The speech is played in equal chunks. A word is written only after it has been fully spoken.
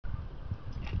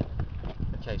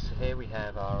Okay, so here we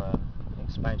have our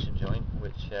expansion joint,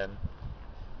 which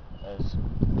has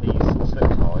these slip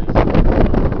ties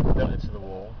built into the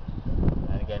wall,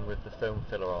 and again with the foam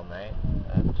filler on there,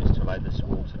 just to allow this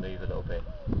wall to move a little bit.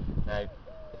 Now,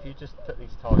 if you just put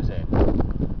these ties in,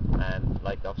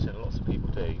 like I've seen lots of people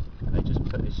do, and they just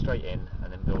put it straight in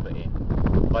and then build it in.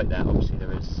 Like that, obviously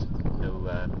there is no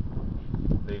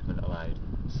movement allowed.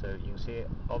 So you can see it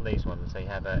on these ones, they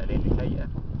have an indicator,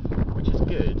 which is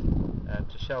good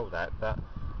to show that, but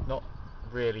not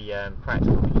really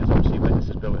practical, because obviously when this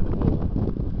is built in the wall,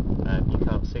 you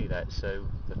can't see that. So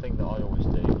the thing that I always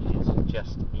do is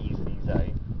just ease these out,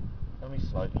 only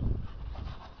slightly.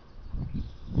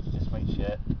 Just make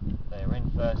sure they're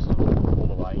in first all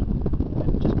the way,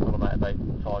 and just pull them out about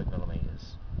 5mm,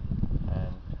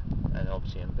 and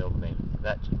obviously build them in.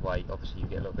 That way, obviously you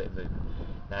get a little bit of movement.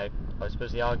 Now, I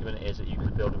suppose the argument is that you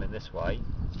could build them in this way,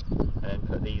 and then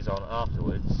put these on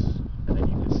afterwards, and then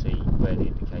you can see where the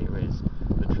indicator is.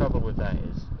 The trouble with that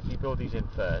is, if you build these in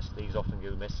first, these often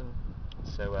go missing.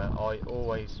 So I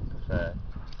always prefer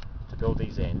to build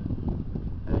these in,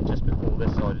 and then just before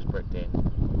this side is bricked in,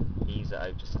 ease it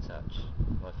out just a touch.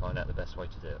 And I find that the best way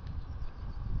to do it.